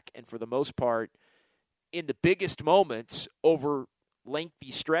attack. And for the most part, in the biggest moments over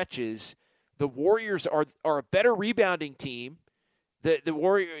lengthy stretches, the Warriors are a better rebounding team. The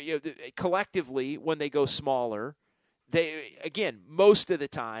Warriors, collectively, when they go smaller, most of the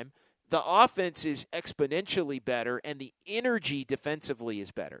time, the offense is exponentially better and the energy defensively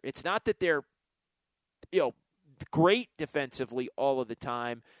is better. It's not that they're, great defensively all of the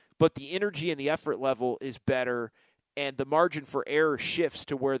time, but the energy and the effort level is better, and the margin for error shifts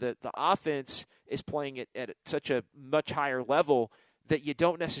to where the offense is playing at such a much higher level that you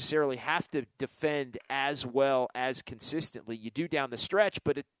don't necessarily have to defend as well as consistently. You do down the stretch,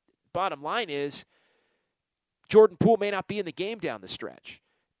 but bottom line is Jordan Poole may not be in the game down the stretch.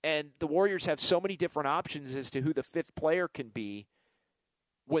 And the Warriors have so many different options as to who the fifth player can be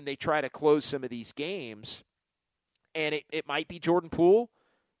when they try to close some of these games. And it might be Jordan Poole.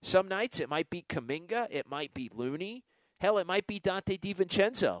 Some nights it might be Kuminga. It might be Looney. Hell, it might be Dante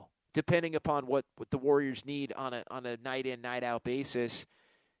DiVincenzo, depending upon what the Warriors need on a night-in, night-out basis.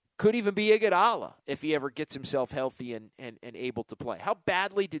 Could even be Iguodala if he ever gets himself healthy and able to play. How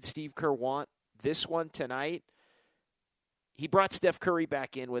badly did Steve Kerr want this one tonight? He brought Steph Curry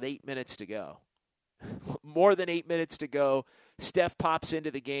back in with 8 minutes to go. More than 8 minutes to go. Steph pops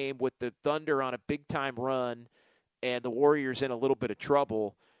into the game with the Thunder on a big-time run, and the Warriors in a little bit of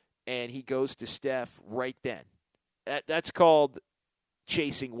trouble, and he goes to Steph right then. That's called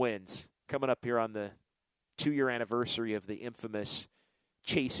chasing wins. Coming up here on the 2-year anniversary of the infamous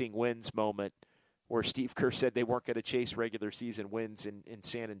chasing wins moment where Steve Kerr said they weren't going to chase regular season wins in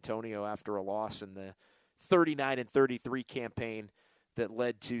San Antonio after a loss in the 39-33 campaign that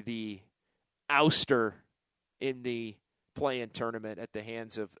led to the ouster in the play-in tournament at the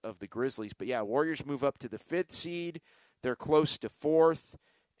hands of the Grizzlies. But, yeah, Warriors move up to the 5th seed. They're close to 4th.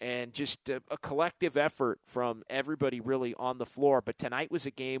 And just a collective effort from everybody really on the floor. But tonight was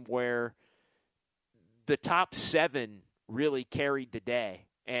a game where the top 7 really carried the day.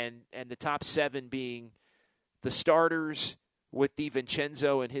 And the top 7 being the starters, with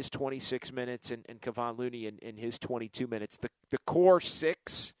DiVincenzo in his 26 minutes and Kevon Looney in his 22 minutes. The core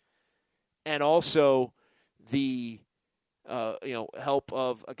six, and also the help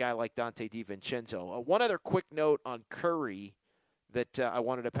of a guy like Dante DiVincenzo. One other quick note on Curry that I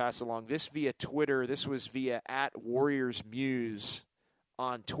wanted to pass along. This via Twitter. This was via @WarriorsMuse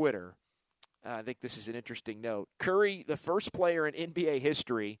on Twitter. I think this is an interesting note. Curry, the first player in NBA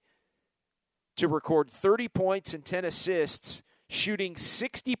history to record 30 points and 10 assists, shooting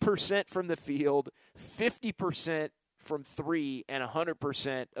 60% from the field, 50% from three, and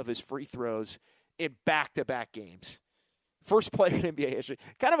 100% of his free throws in back-to-back games. First player in NBA history.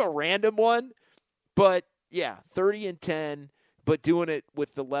 Kind of a random one, but, yeah, 30 and 10, but doing it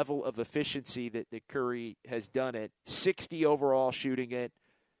with the level of efficiency that Curry has done it. 60 overall shooting it,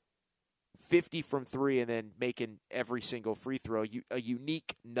 50 from three, and then making every single free throw. A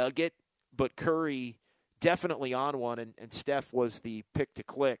unique nugget, but Curry definitely on one, and Steph was the pick to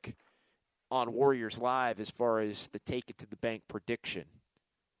click on Warriors Live as far as the take it to the bank prediction,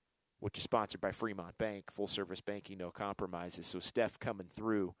 which is sponsored by Fremont Bank, full service banking, no compromises. So Steph coming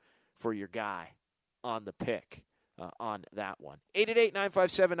through for your guy on the pick on that one.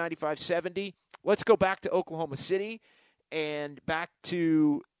 888-957-9570. Let's go back to Oklahoma City and back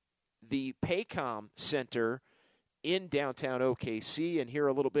to the Paycom Center in downtown OKC and hear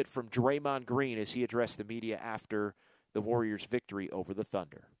a little bit from Draymond Green as he addressed the media after the Warriors' victory over the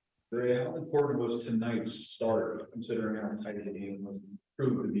Thunder. Ray, how important was tonight's start, considering how tight the game was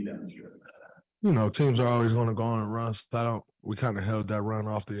proved to be demonstrated? Teams are always going to go on and run. So we kind of held that run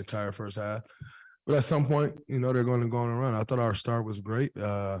off the entire first half. But at some point, they're going to go on and run. I thought our start was great.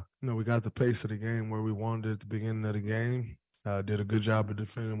 We got the pace of the game where we wanted at the beginning of the game. Did a good job of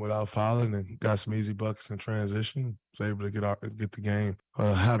defending without fouling and got some easy buckets in transition. Was able to get the game,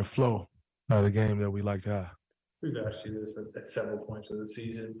 how to flow the game that we like to have. We've asked you this at several points of the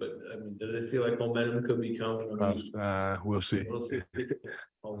season, but does it feel like momentum could be coming? We'll see.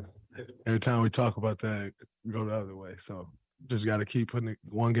 Every time we talk about that, we go the other way. So just got to keep putting it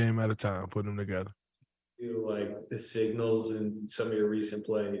one game at a time, putting them together. Feel like the signals in some of your recent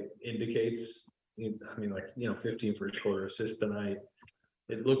play indicates. 15 first quarter assists tonight.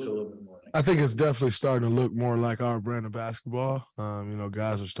 It looks a little bit more. I think it's definitely starting to look more like our brand of basketball.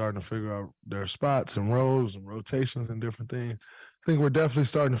 Guys are starting to figure out their spots and roles and rotations and different things. I think we're definitely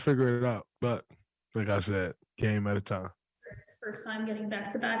starting to figure it out. But like I said, game at a time. It's first time getting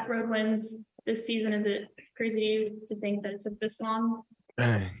back-to-back road wins this season. Is it crazy to think that it took this long?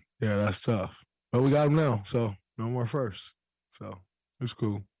 Dang, yeah, that's tough. But we got them now, so no more first. So it's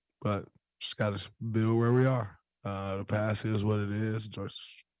cool. But just got to build where we are. The pass is what it is. Just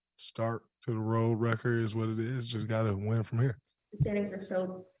start to the road record is what it is. Just got to win from here. The standings are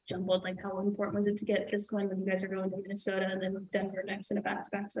so jumbled. Like, how important was it to get this win when you guys are going to Minnesota and then Denver next in a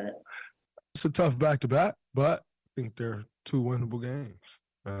back-to-back set? It's a tough back-to-back, but I think they're two winnable games.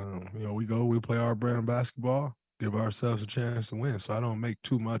 We play our brand of basketball, give ourselves a chance to win. So I don't make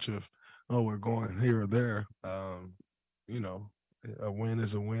too much of, we're going here or there. A win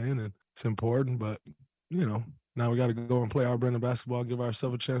is a win, and it's important, but, now we got to go and play our brand of basketball, give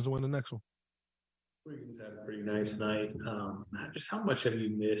ourselves a chance to win the next one. Wiggins had a pretty nice night. Just how much have you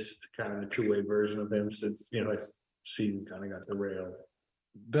missed kind of the two-way version of him since, his season kind of got derailed?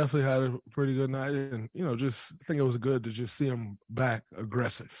 Definitely had a pretty good night, and, just I think it was good to just see him back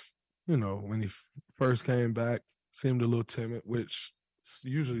aggressive. When he first came back, seemed a little timid, which is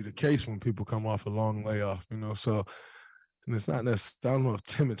usually the case when people come off a long layoff, so – and it's not necessarily, I don't know if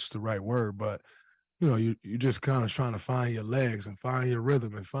timid's the right word, but, you're just kind of trying to find your legs and find your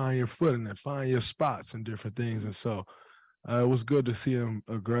rhythm and find your footing and find your spots and different things. And so it was good to see him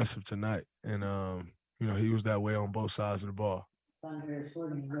aggressive tonight. And, he was that way on both sides of the ball. Thunder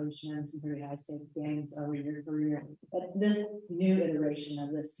scored an iteration of some very high-stakes games over your career. But this new iteration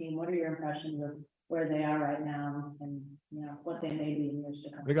of this team, what are your impressions of where they are right now and, what they may be in years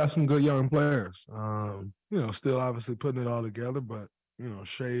to come? They got some good young players. Still obviously putting it all together, but,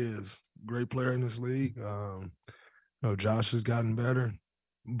 Shea is a great player in this league. Josh has gotten better.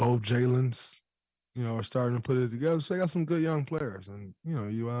 Both Jalen's, are starting to put it together. So they got some good young players. And,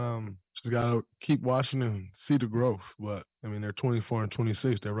 you just got to keep watching and see the growth. But, they're 24 and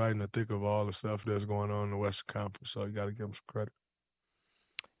 26. They're right in the thick of all the stuff that's going on in the Western Conference. So you got to give them some credit.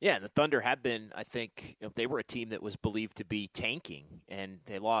 Yeah, and the Thunder have been, I think, they were a team that was believed to be tanking, and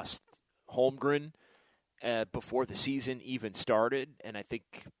they lost Holmgren before the season even started. And I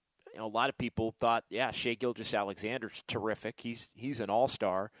think a lot of people thought, Shai Gilgeous-Alexander's terrific. He's an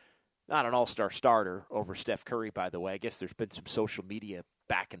all-star, not an all-star starter over Steph Curry, by the way. I guess there's been some social media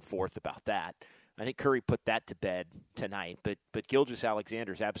back and forth about that. I think Curry put that to bed tonight. But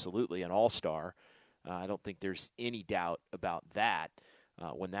Gilgeous-Alexander is absolutely an all-star. I don't think there's any doubt about that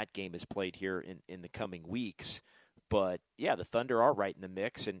when that game is played here in the coming weeks. But, yeah, the Thunder are right in the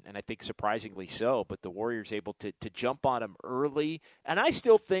mix, and I think surprisingly so. But the Warriors able to jump on them early. And I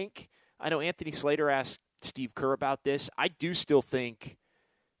still think, I know Anthony Slater asked Steve Kerr about this, I do still think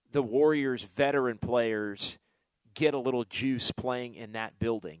the Warriors' veteran players get a little juice playing in that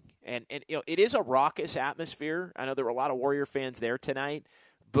building. And it is a raucous atmosphere. I know there were a lot of Warrior fans there tonight.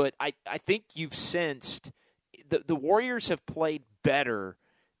 But I think you've sensed the Warriors have played better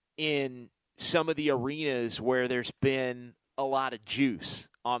in some of the arenas where there's been a lot of juice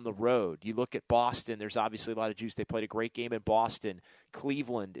on the road. You look at Boston, there's obviously a lot of juice. They played a great game in Boston.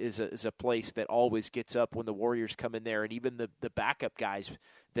 Cleveland is a place that always gets up when the Warriors come in there, and even the backup guys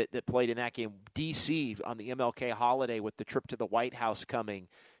that played in that game. D.C. on the MLK holiday with the trip to the White House coming,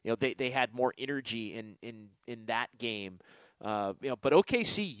 they had more energy in that game. But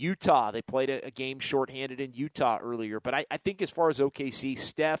OKC, Utah, they played a game shorthanded in Utah earlier. But I think as far as OKC,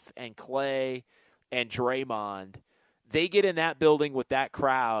 Steph and Klay and Draymond, they get in that building with that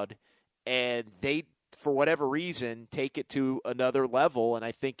crowd, and they, for whatever reason, take it to another level. And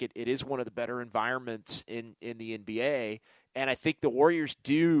I think it is one of the better environments in the NBA. And I think the Warriors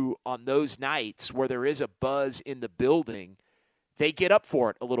do on those nights where there is a buzz in the building, they get up for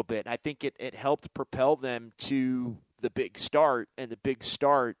it a little bit. And I think it helped propel them to the big start, and the big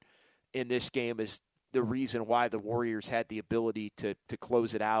start in this game is the reason why the Warriors had the ability to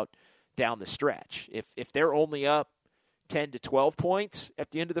close it out down the stretch. If they're only up 10 to 12 points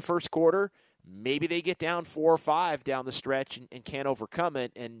at the end of the first quarter, maybe they get down 4 or 5 down the stretch and can't overcome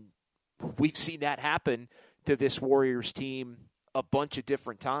it. And we've seen that happen to this Warriors team a bunch of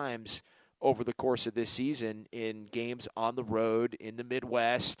different times over the course of this season in games on the road in the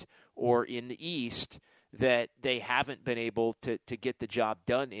Midwest or in the East that they haven't been able to get the job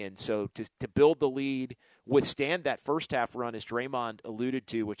done in. So to build the lead, withstand that first half run, as Draymond alluded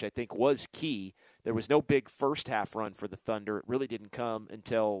to, which I think was key. There was no big first half run for the Thunder. It really didn't come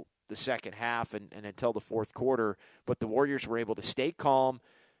until the second half and until the fourth quarter. But the Warriors were able to stay calm,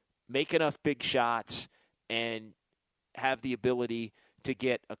 make enough big shots, and have the ability to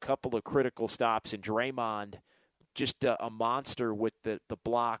get a couple of critical stops. And Draymond, just a monster with the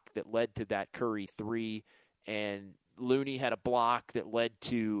block that led to that Curry 3. And Looney had a block that led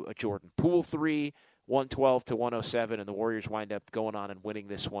to a Jordan Poole 3, 112-107. And the Warriors wind up going on and winning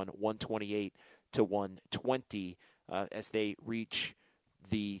this one 128-120 as they reach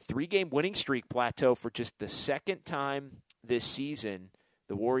the 3-game winning streak plateau for just the second time this season.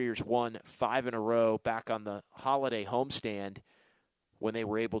 The Warriors won 5 in a row back on the holiday homestand when they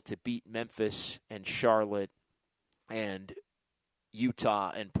were able to beat Memphis and Charlotte and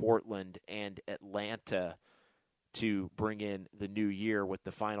Utah and Portland and Atlanta to bring in the new year, with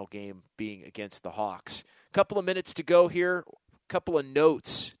the final game being against the Hawks. A couple of minutes to go here. A couple of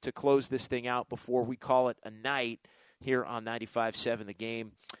notes to close this thing out before we call it a night here on 95.7 The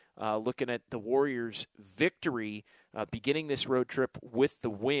Game. Looking at the Warriors' victory, beginning this road trip with the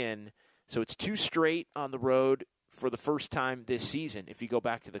win. So it's 2 straight on the road for the first time this season. If you go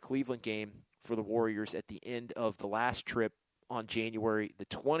back to the Cleveland game for the Warriors at the end of the last trip on January the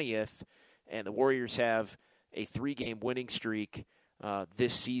 20th, and the Warriors have a 3-game winning streak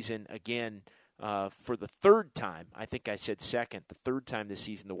this season again for the third time. I think I said second. The third time this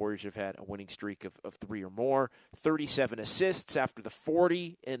season the Warriors have had a winning streak of 3 or more. 37 assists after the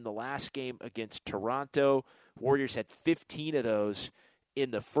 40 in the last game against Toronto. Warriors had 15 of those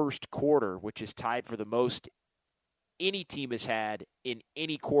in the first quarter, which is tied for the most any team has had in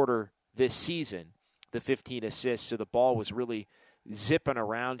any quarter this season, the 15 assists. So the ball was really zipping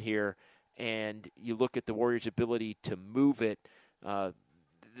around here, and you look at the Warriors' ability to move it.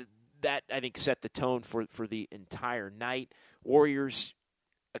 That, I think, set the tone for the entire night. Warriors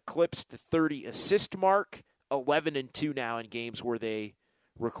eclipsed the 30 assist mark, 11-2 now in games where they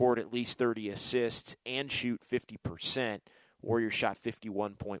record at least 30 assists and shoot 50%. Warriors shot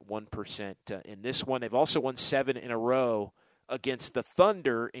 51.1% in this one. They've also won 7 in a row against the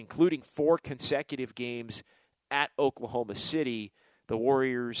Thunder, including 4 consecutive games at Oklahoma City. The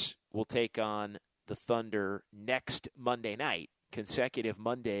Warriors will take on the Thunder next Monday night. Consecutive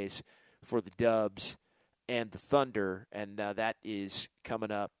Mondays for the Dubs and the Thunder, and that is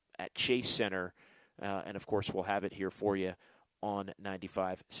coming up at Chase Center. And, of course, we'll have it here for you on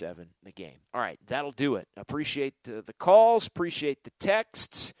 95.7 The Game. All right, that'll do it. Appreciate the calls, appreciate the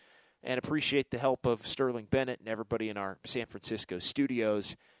texts, and appreciate the help of Sterling Bennett and everybody in our San Francisco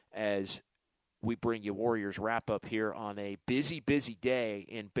studios as we bring you Warriors wrap-up here on a busy, busy day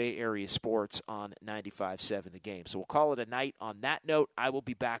in Bay Area sports on 95.7 The Game. So we'll call it a night on that note. I will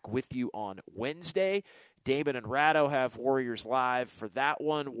be back with you on Wednesday. Damon and Ratto have Warriors Live for that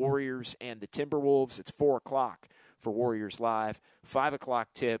one. Warriors and the Timberwolves. It's 4 o'clock for Warriors Live. 5 o'clock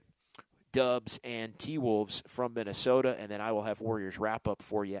tip, Dubs and T-Wolves from Minnesota. And then I will have Warriors wrap-up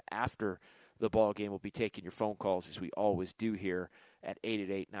for you after the ball game. We'll be taking your phone calls as we always do here at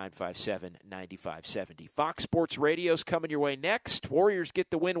 888-957-9570. Fox Sports Radio's coming your way next. Warriors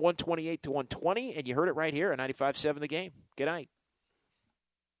get the win 128-120, and you heard it right here at 95.7 The Game. Good night.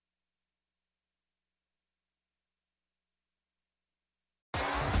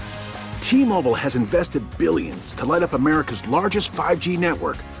 T-Mobile has invested billions to light up America's largest 5G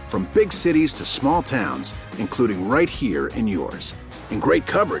network, from big cities to small towns, including right here in yours. And great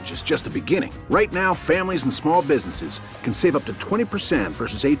coverage is just the beginning. Right now, families and small businesses can save up to 20%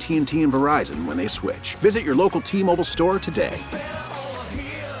 versus AT&T and Verizon when they switch. Visit your local T-Mobile store today.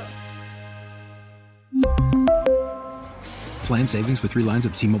 Plan savings with 3 lines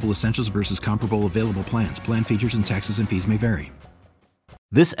of T-Mobile Essentials versus comparable available plans. Plan features and taxes and fees may vary.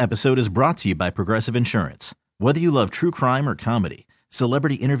 This episode is brought to you by Progressive Insurance. Whether you love true crime or comedy,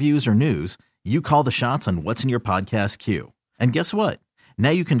 celebrity interviews or news, you call the shots on what's in your podcast queue. And guess what?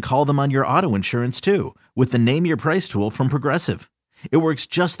 Now you can call them on your auto insurance too with the Name Your Price tool from Progressive. It works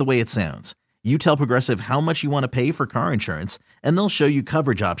just the way it sounds. You tell Progressive how much you want to pay for car insurance, and they'll show you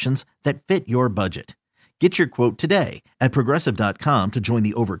coverage options that fit your budget. Get your quote today at Progressive.com to join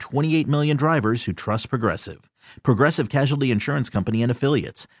the over 28 million drivers who trust Progressive. Progressive Casualty Insurance Company and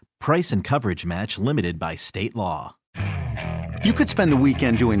Affiliates. Price and coverage match limited by state law. You could spend the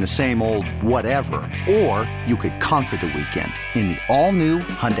weekend doing the same old whatever, or you could conquer the weekend in the all-new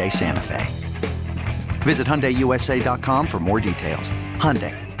Hyundai Santa Fe. Visit HyundaiUSA.com for more details.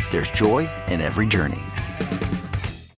 Hyundai, there's joy in every journey.